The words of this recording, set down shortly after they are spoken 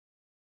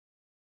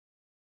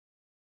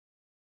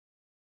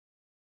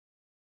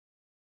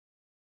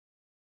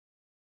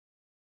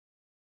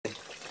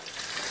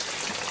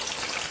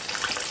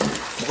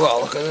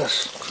Well, look at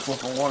this.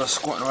 Flipping water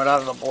squirting right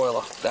out of the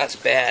boiler. That's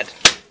bad.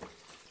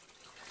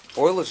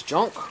 Boiler's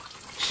junk.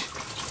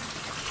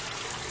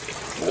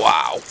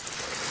 Wow.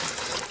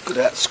 Look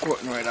at that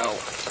squirting right out.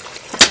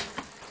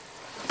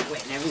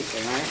 Wet and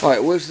everything, right?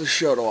 Alright, where's the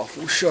shut off?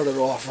 We'll shut it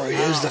off right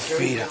here's the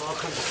feeder. All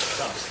kinds of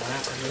stuff, so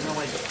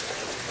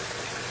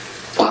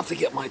I'll have to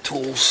get my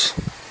tools.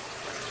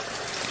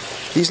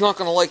 He's not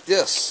going to like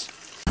this.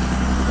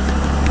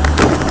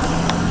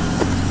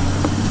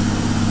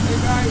 Hey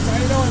guys, how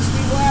you doing?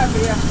 Steve Lab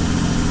here.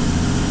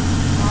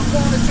 I'm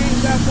going to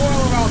change that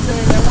boiler out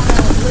there. That one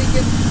that was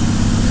leaking.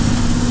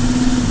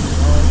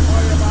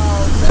 Probably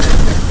about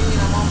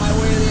 7:15. I'm on my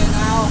way there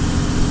now.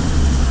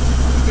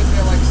 I'll get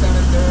there like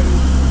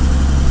 7:30.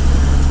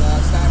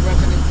 And start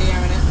ripping and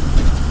tearing it.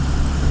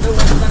 New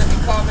one's going to be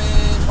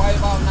coming probably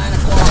about 9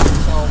 o'clock.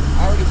 So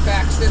I already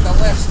faxed in the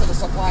list to the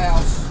supply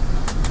house.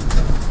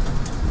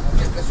 I'll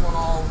get this one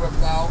all ripped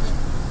out.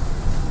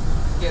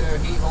 Get her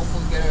heat.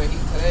 Hopefully get her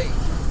heat today.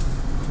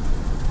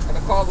 I'm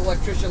going to call the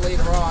electrician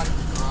later on,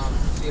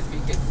 see if he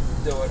can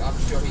do it. I'm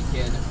sure he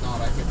can. If not,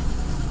 I can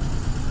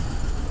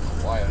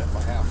wire it if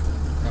I have to,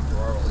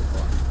 temporarily.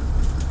 But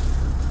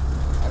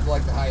I'd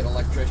like to hire an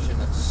electrician.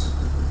 That's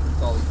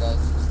all he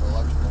does is the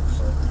electrical.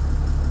 So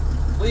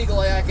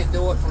legally I can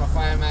do it from a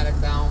firematic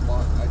down,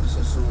 but I just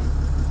assume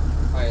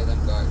hire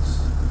them guys.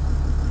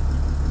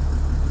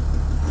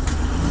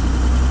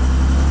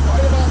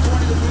 Probably about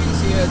 20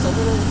 degrees here. It's a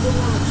little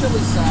on the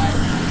chilly side.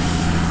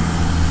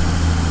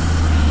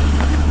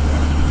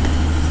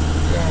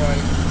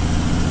 Alright.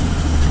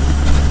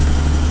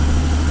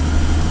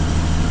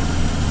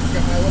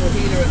 Got my little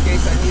heater in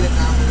case I need it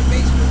down in the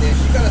basement there.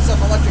 She got us some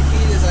electric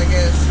heaters, I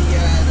guess. She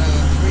had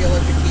 3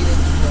 electric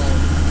heaters for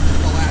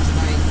the last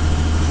night.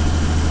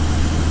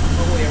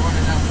 No way of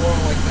running that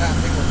boiler like that.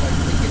 Thing was like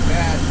leaking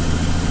bad.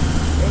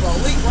 There was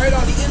a leak right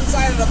on the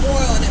inside of the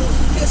boiler and it was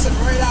pissing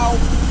right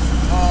out.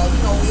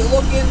 You know, you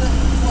look in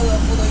for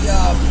the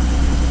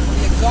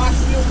exhaust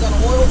fumes on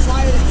the oil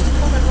side and it was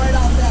coming right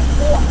out that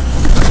port.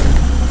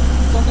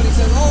 Somebody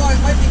says, oh, it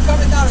might be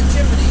coming down a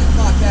chimney. It's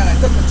not that. I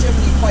took the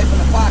chimney pipe in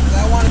the box.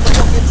 I wanted to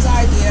look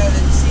inside there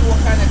and see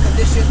what kind of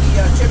condition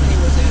the chimney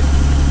was in.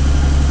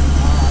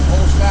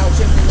 Old style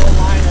chimney, no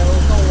line, there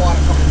was no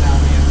water coming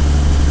down there.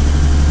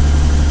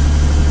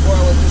 The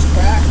boiler just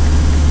cracked.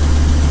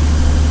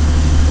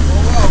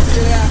 Oh well,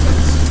 shit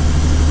happens.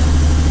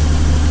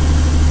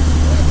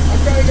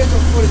 I'll try to get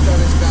some footage on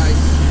this, guys.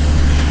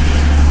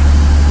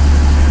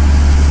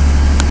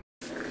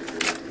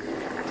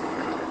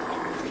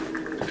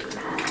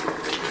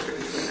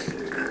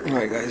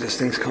 Alright guys, this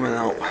thing's coming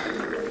out.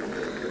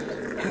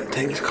 That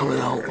thing's coming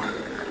out.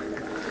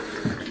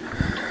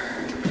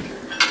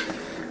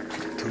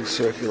 2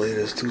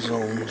 circulators, 2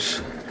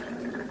 zones.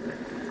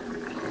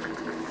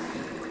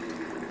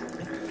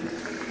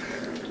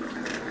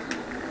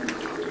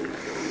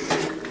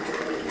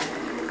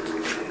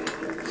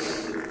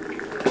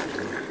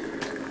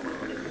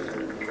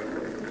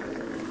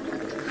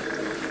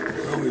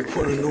 Well, we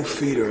put a new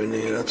feeder in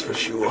there, that's for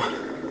sure.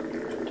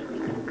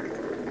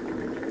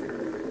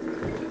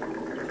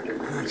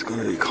 It's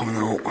going to be coming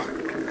out.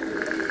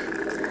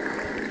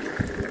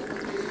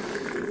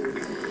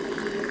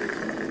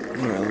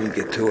 Alright, let me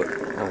get to it.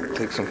 I'll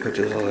take some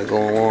pictures as I go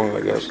along,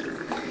 I guess.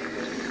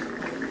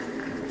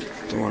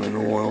 Throwing a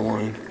new oil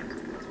line.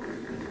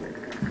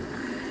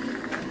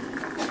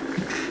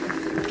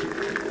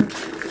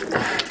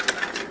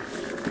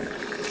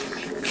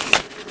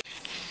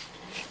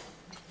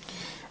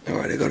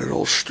 Alright, I got it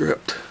all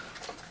stripped.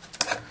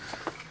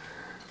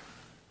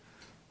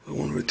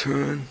 One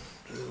return.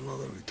 There's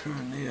another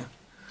return there.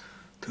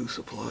 2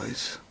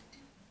 supplies.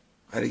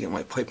 I had to get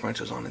my pipe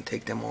wrenches on and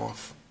take them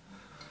off.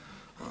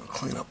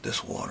 Clean up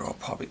this water. I'll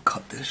probably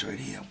cut this right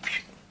here.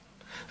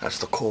 That's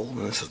the cold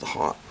and this is the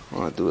hot. I'm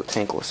going to do the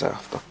tankless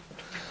after.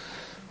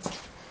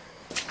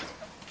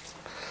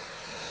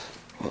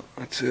 Well,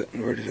 that's it.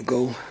 I'm ready to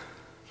go.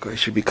 Guys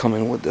should be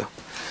coming with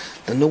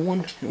the new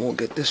one. And we'll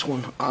get this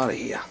one out of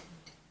here.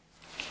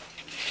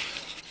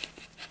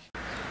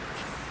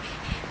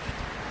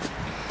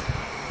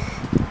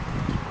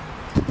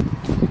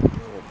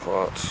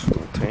 Pots,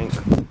 little tank.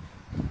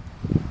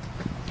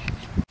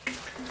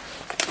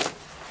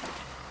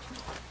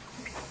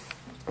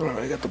 Alright,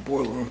 I got the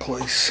boiler in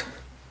place.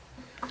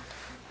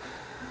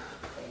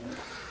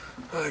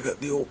 I got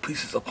the old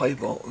pieces of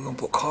pipe out. I'm gonna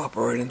put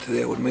copper right into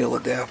there with male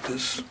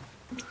adapters.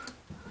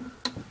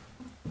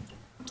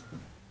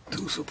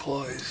 2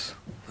 supplies.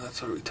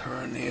 That's a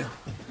return there.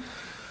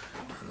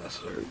 And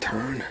that's a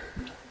return.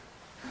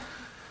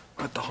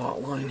 Got the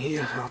hot line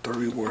here. I have to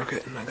rework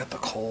it, and I got the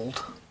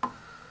cold.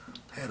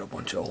 I had a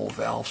bunch of old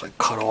valves I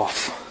cut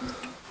off.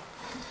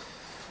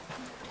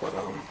 But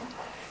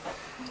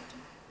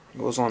it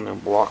was on them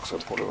blocks. I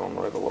put it on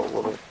regular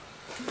little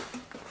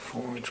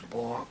 4-inch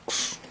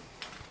blocks.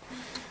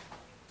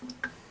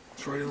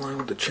 It's right in line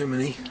with the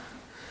chimney.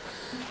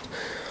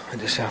 I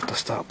just have to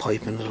stop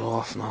piping it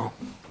off now.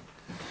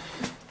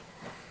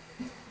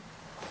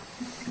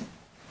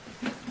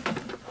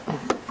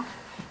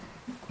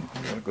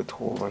 I got a good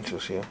 4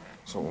 wrenches here.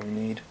 That's what we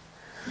need.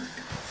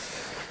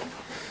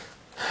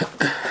 I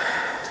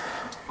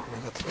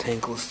got the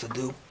tankless to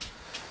do.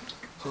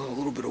 So a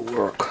little bit of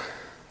work.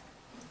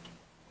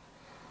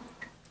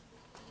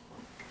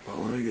 But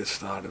let me get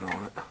started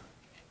on it.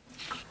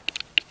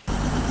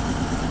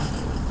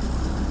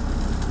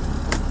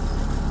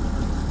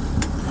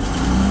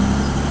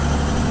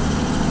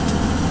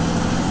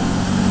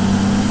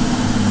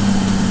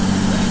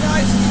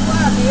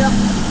 Here. I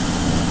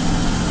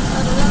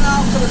had to run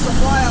out to the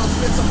supply house to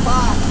get some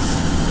parts.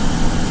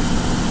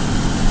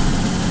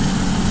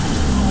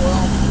 Oh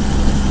well,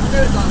 I'll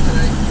get it done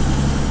today.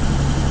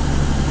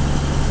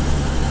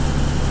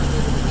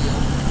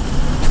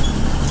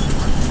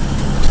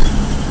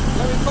 It's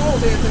gonna be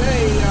cold here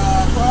today,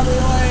 probably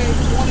like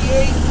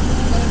 28,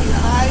 gonna be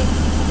the high.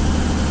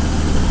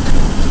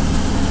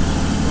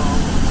 So,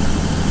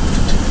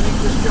 make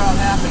this job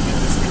happen, get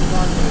this thing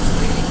done for this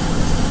lady.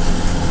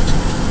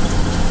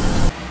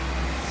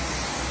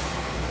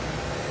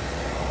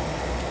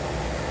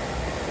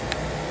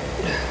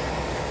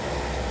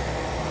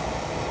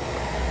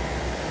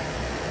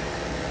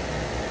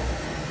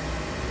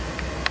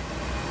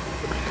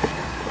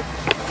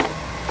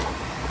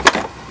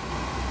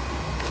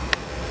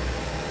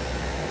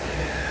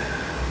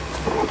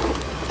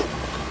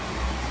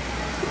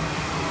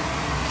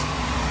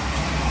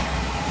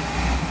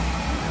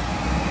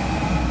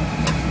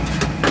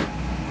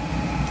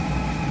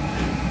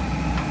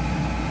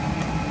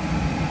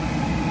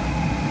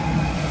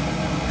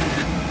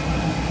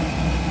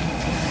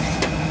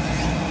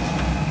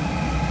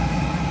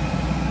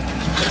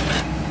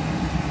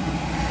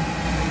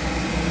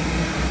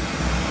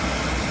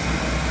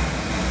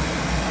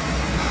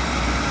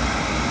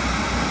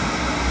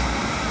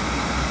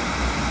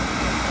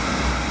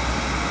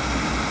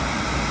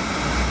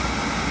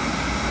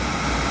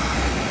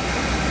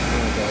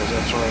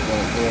 That's right, got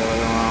it there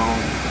right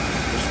around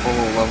just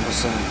below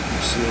 11%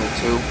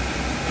 CO2.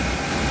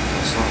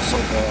 That's not so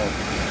bad.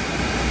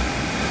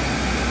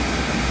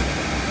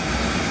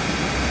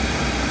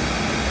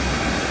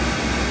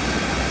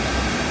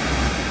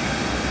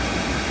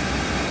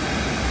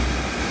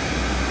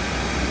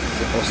 It's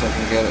the best I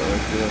can get it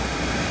right there.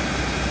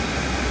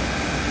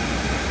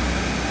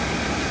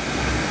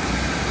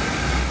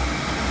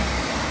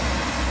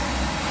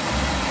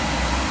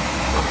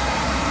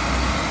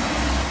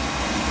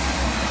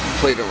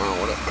 Played around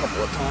with it a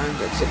couple of times.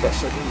 That's the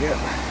best I can get.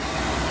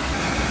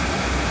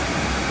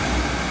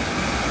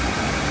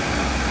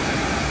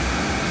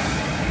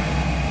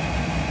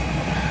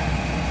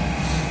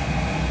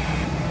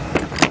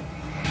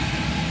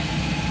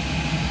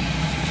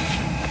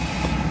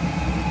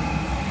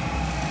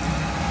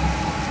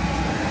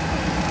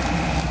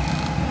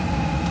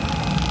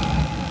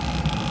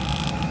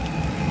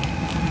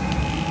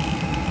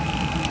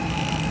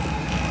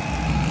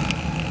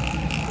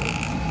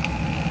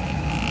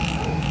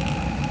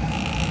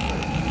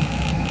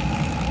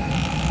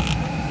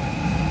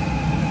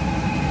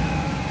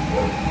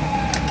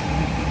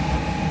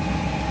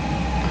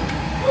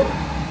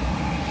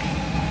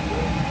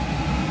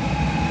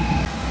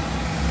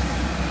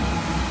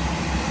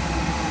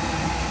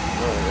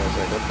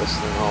 I got this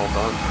thing all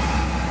done.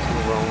 2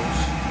 rows.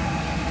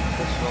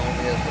 This one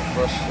here is the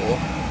first floor.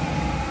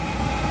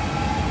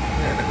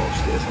 And I go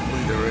upstairs and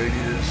bleed the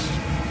radiators.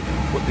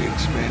 Put the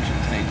expansion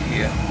tank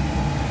here.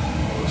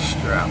 With a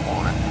strap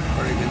on it.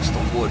 Right against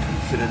the wood.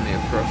 Fit in there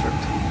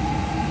perfect.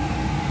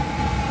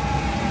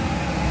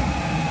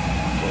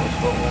 So it's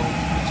got one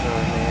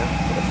return there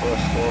for the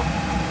first floor.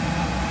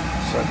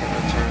 Second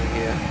return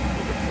here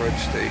with the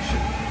fridge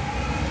station.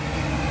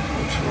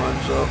 Which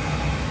runs up.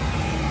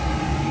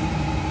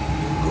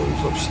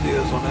 Goes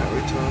upstairs on that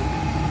return.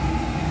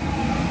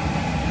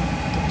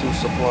 The 2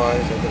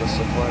 supplies, I got a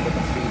supply to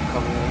the feed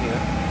coming in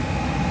here.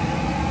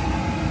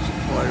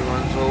 Supply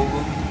runs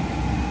over.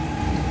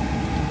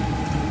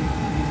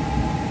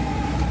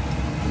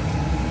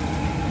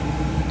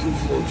 Two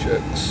flow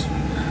checks.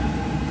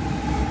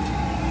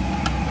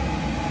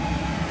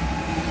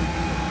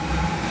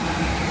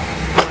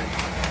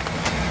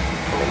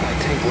 All my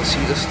tankless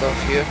heater stuff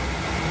here.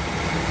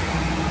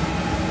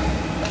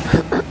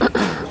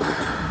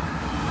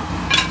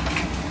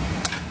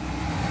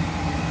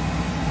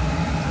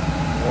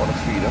 Water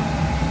feeder.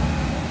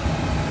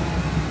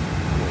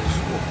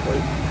 Smoke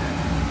plate.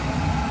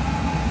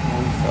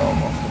 One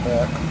valve off the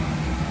back.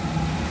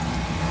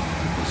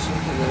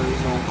 Secondary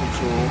zone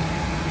control.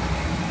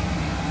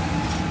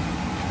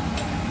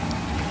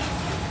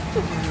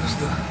 Here's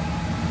the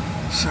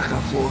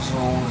second floor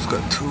zone. It's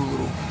got 2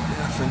 little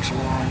 1/2-inch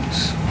lines.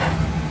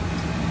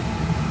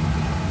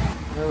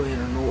 I ran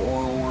a new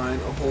oil line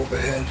up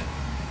overhead.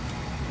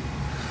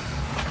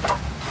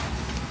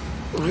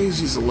 I use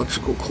these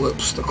electrical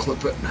clips to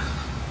clip it.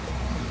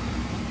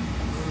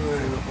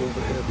 Right up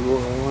overhead, the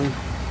oil line.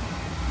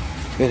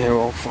 Been here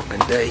all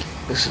fucking day.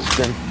 This has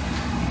been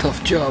a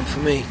tough job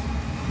for me.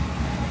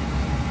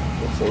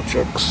 Full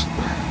checks.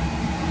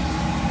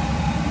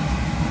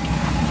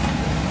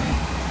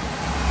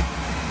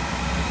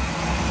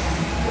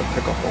 I'll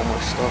pick up all my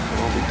stuff and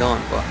I'll be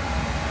done, but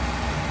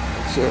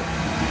That's it.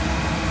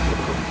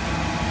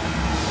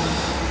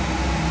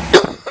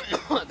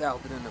 I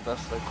dialed it in the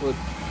best I could.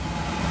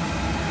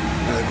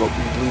 I'm gonna go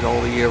bleed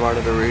all the air out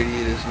of the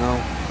radiators now.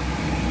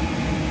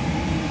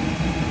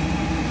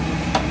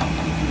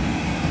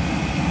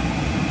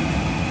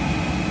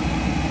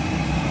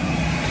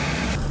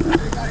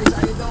 Hey guys,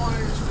 how you doing?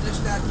 I just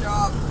finished that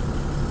job.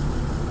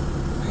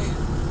 Man,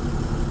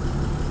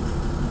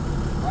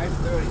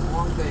 5:30,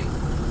 long day.